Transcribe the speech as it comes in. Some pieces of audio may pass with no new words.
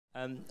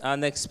Our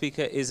next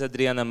speaker is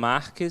ADRIANA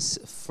Marques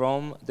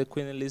from the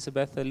Queen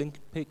Elizabeth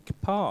Olympic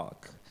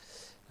Park.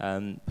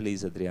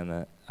 Please,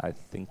 ADRIANA, I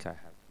think I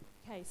have.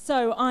 Okay,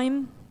 so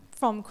I'm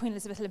from Queen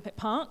Elizabeth Olympic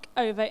Park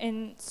over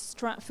in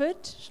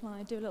Stratford. Shall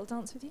I do a little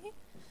dance with you?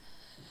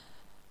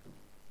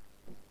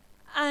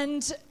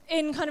 And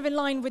in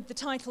line with the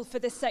title for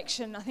this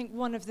section, I think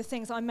one of the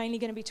things I'm mainly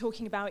going to be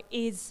talking about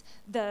is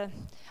the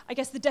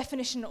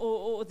definition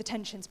or the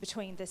tensions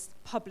between this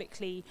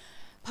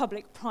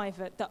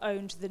public-private, the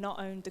owned, the not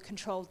owned, the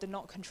controlled, the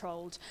not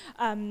controlled.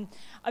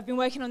 I've been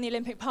working on the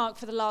Olympic Park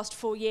for the last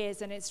 4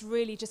 years, and it's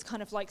really just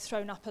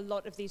thrown up a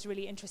lot of these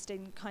really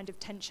interesting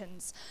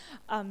tensions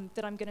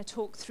that I'm going to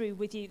talk through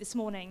with you this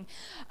morning.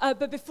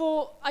 But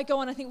before I go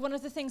on, I think one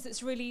of the things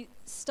that's really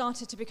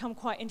started to become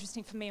quite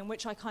interesting for me, and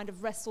which I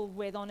wrestle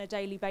with on a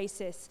daily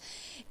basis,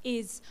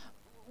 is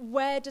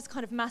where does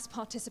mass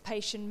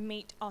participation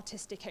meet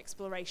artistic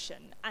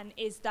exploration? And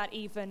is that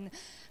even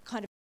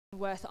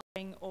worth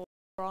or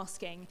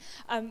asking?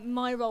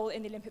 My role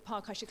in the Olympic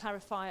Park, I should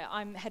clarify,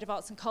 I'm head of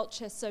arts and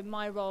culture, so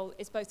my role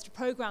is both to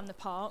programme the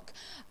park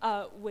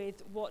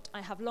with what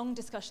I have long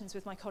discussions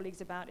with my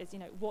colleagues about is,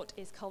 what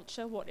is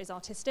culture, what is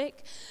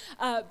artistic,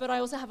 but I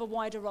also have a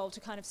wider role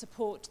to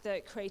support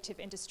the creative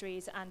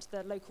industries and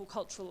the local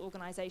cultural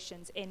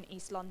organisations in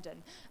East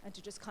London, and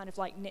to just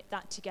knit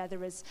that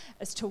together as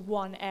to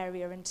one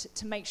area, and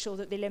to make sure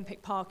that the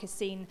Olympic Park is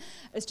seen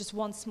as just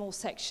one small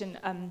section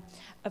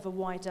of a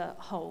wider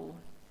whole.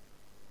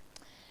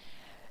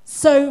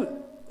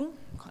 So,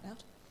 quite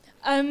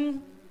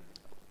loud.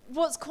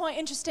 What's quite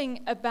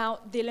interesting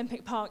about the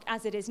Olympic Park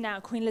as it is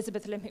now, Queen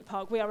Elizabeth Olympic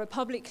Park, we are a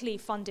publicly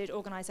funded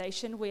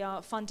organisation. We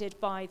are funded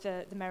by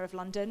the Mayor of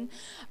London.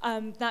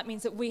 That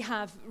means that we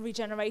have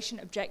regeneration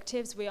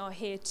objectives. We are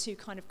here to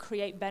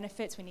create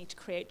benefits. We need to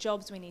create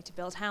jobs. We need to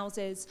build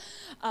houses.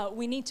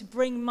 We need to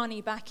bring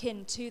money back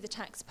into the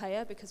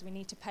taxpayer because we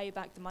need to pay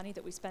back the money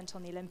that we spent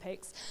on the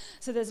Olympics.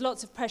 So there's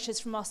lots of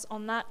pressures from us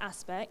on that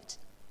aspect.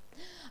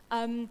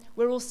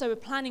 We're also a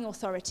planning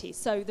authority,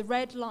 so the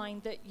red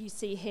line that you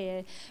see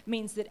here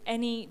means that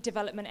any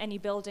development, any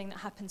building that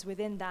happens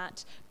within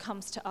that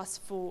comes to us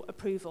for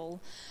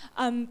approval.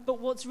 But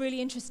what's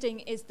really interesting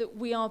is that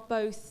we are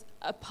both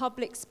a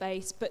public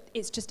space, but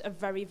it's just a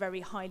very, very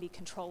highly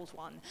controlled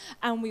one.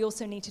 And we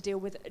also need to deal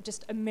with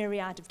just a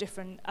myriad of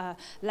different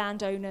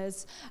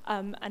landowners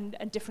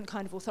and different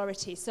of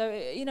authorities. So,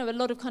 a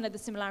lot of the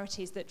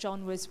similarities that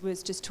John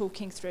was just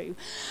talking through.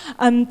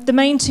 The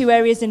main two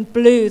areas in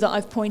blue that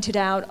I've pointed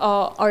out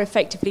are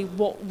effectively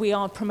what we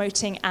are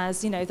promoting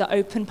as, the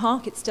open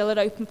park. It's still an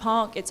open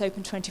park. It's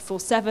open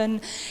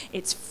 24/7.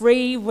 It's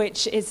free,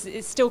 which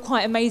is still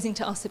quite amazing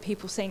to us that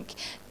people think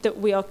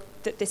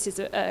that this is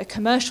a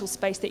commercial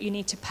space that you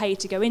need to pay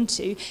to go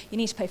into. You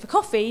need to pay for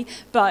coffee,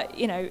 but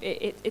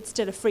it's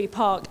still a free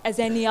park, as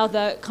any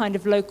other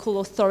local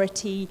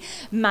authority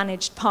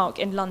managed park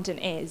in London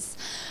is.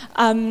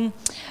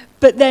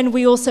 But then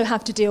we also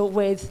have to deal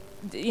with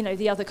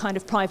the other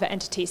private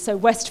entities. So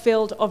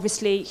Westfield,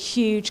 obviously,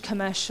 huge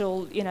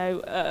commercial,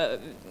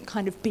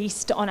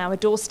 beast on our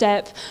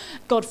doorstep.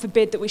 God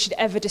forbid that we should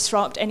ever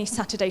disrupt any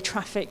Saturday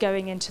traffic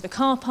going into the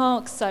car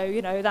park. So,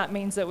 that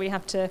means that we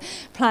have to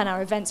plan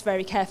our events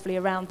very carefully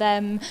around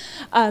them.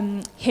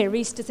 Here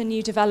East is a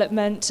new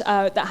development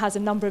that has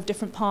a number of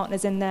different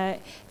partners in there.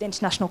 The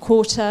International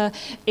Quarter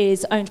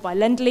is owned by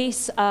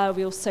Lend-Lease.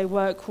 We also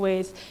work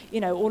with,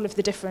 all of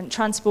the different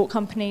transport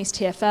companies,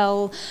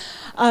 TfL.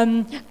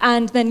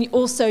 And then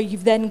also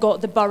you've then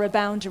got the borough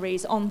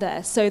boundaries on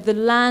there. So the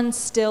land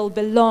still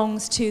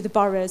belongs to the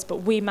boroughs,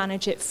 but we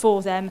manage it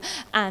for them.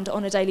 And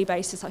on a daily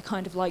basis, I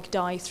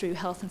die through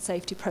health and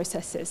safety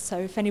processes. So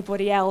if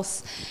anybody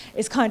else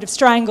is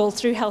strangled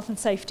through health and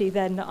safety,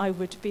 then I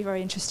would be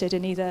very interested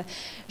in either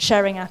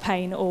sharing our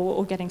pain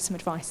or getting some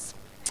advice.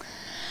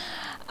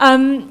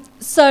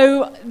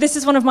 So this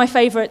is one of my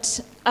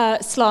favourite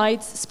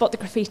slides. Spot the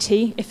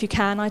graffiti, if you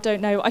can. I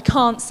don't know. I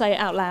can't say it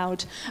out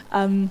loud.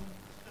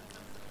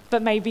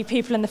 But maybe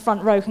people in the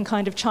front row can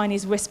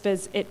Chinese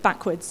whispers it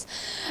backwards.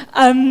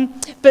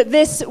 But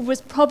this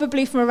was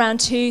probably from around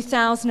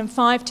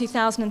 2005,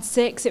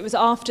 2006. It was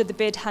after the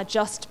bid had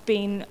just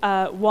been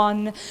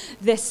won.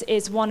 This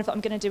is one of,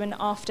 I'm going to do an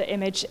after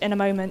image in a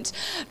moment.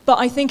 But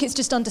I think it's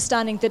just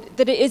understanding that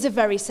it is a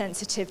very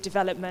sensitive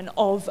development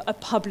of a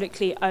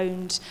publicly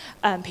owned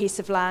piece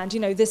of land.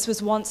 This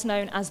was once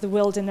known as the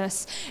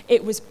wilderness.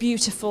 It was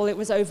beautiful, it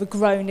was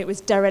overgrown, it was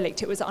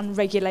derelict, it was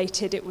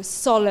unregulated, it was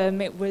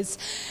solemn, it was...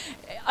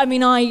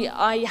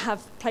 I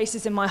have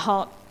places in my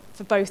heart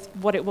for both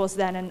what it was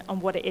then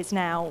and what it is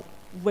now,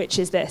 which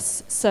is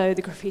this. So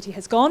the graffiti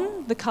has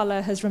gone, the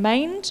colour has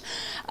remained,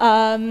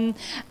 and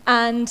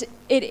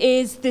it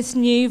is this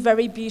new,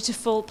 very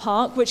beautiful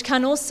park, which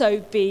can also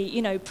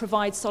be,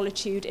 provide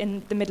solitude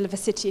in the middle of a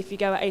city if you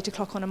go at 8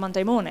 o'clock on a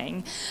Monday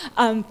morning.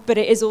 But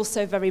it is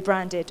also very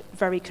branded,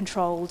 very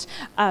controlled.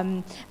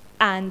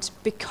 And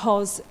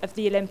because of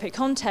the Olympic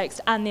context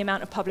and the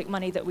amount of public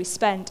money that we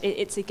spent,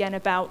 it's again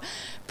about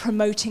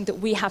promoting that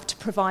we have to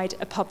provide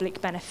a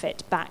public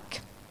benefit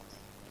back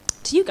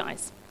to you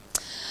guys.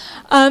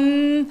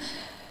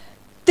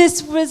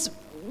 This was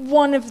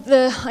one of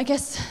the, I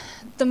guess,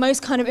 the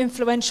most kind of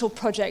influential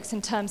projects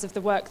in terms of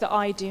the work that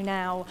I do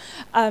now.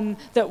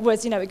 That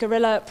was, a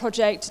guerrilla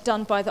project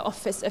done by the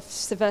Office of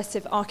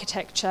Subversive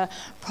Architecture,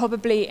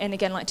 probably in,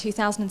 again, like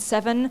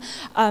 2007.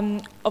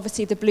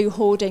 Obviously, the blue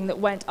hoarding that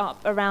went up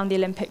around the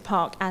Olympic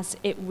Park as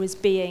it was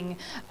being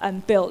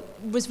built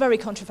was very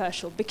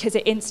controversial because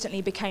it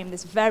instantly became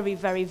this very,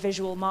 very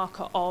visual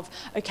marker of,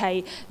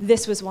 okay,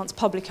 this was once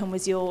public and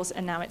was yours,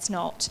 and now it's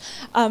not.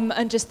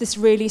 And just this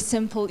really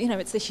simple,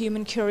 it's the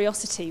human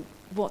curiosity.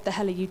 What the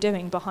hell are you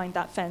doing behind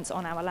that fence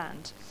on our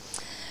land?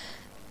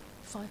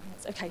 5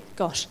 minutes, okay,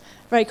 gosh,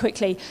 very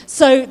quickly.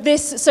 So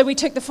we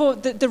took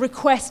the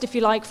request, if you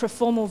like, for a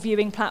formal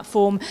viewing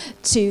platform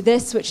to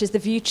this, which is the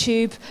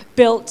ViewTube,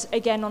 built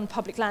again on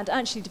public land,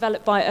 actually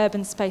developed by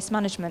Urban Space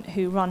Management,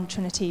 who run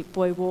Trinity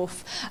Buoy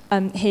Wharf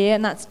here,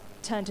 and that's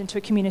turned into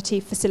a community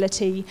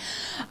facility.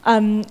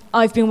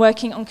 I've been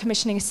working on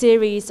commissioning a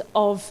series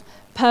of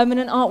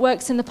permanent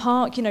artworks in the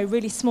park,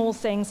 really small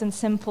things and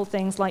simple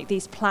things like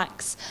these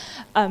plaques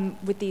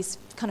with these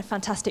kind of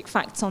fantastic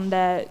facts on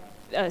there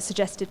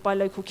suggested by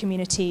local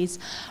communities,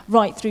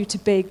 right through to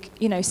big,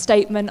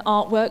 statement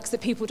artworks that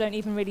people don't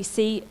even really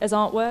see as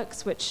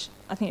artworks, which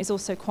I think is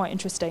also quite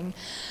interesting.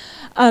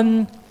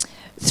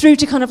 Through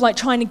to kind of like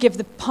trying to give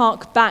the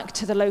park back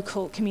to the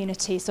local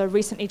community. So I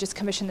recently just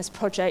commissioned this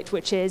project,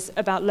 which is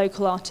about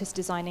local artists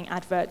designing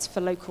adverts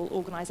for local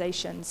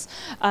organisations,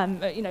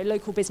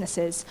 local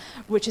businesses,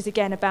 which is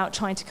again about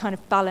trying to kind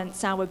of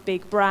balance our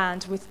big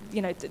brand with,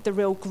 the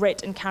real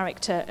grit and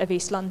character of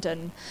East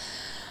London.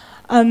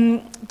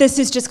 This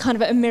is just kind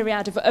of a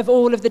myriad of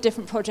all of the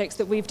different projects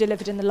that we've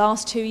delivered in the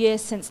last 2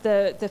 years since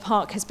the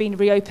park has been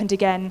reopened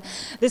again.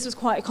 This was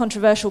quite a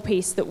controversial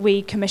piece that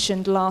we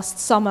commissioned last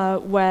summer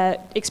where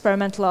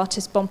experimental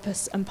artist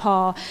Bumpus and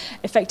Parr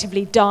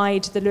effectively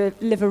dyed the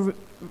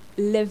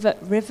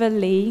River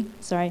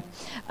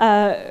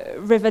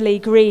Lee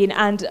green,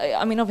 and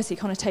I mean obviously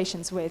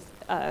connotations with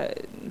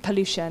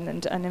pollution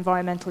and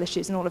environmental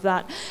issues and all of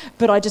that,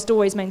 but I just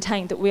always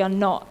maintained that we are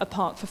not a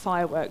park for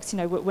fireworks.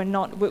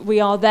 We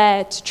are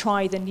there to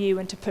try the new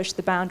and to push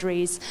the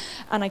boundaries,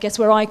 and I guess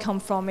where I come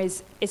from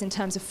is in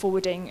terms of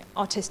forwarding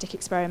artistic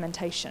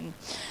experimentation.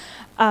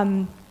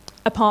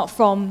 Apart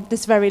from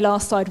this very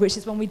last slide, which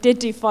is when we did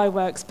do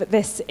fireworks, but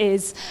this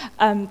is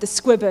the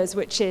Squibbers,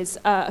 which is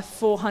a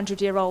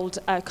 400-year-old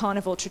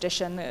carnival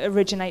tradition that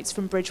originates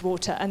from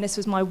Bridgewater, and this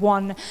was my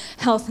one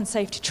health and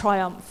safety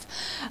triumph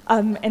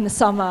in the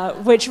summer,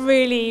 which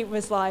really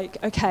was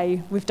like,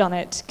 okay, we've done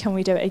it, can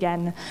we do it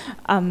again?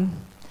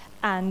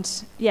 And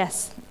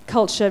yes,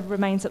 culture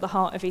remains at the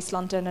heart of East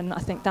London, and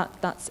I think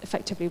that's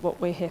effectively what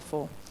we're here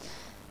for.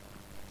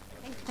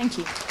 Thank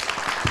you.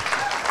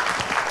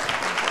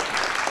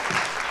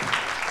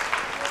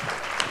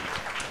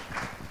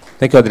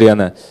 Thank you,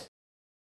 Adriana.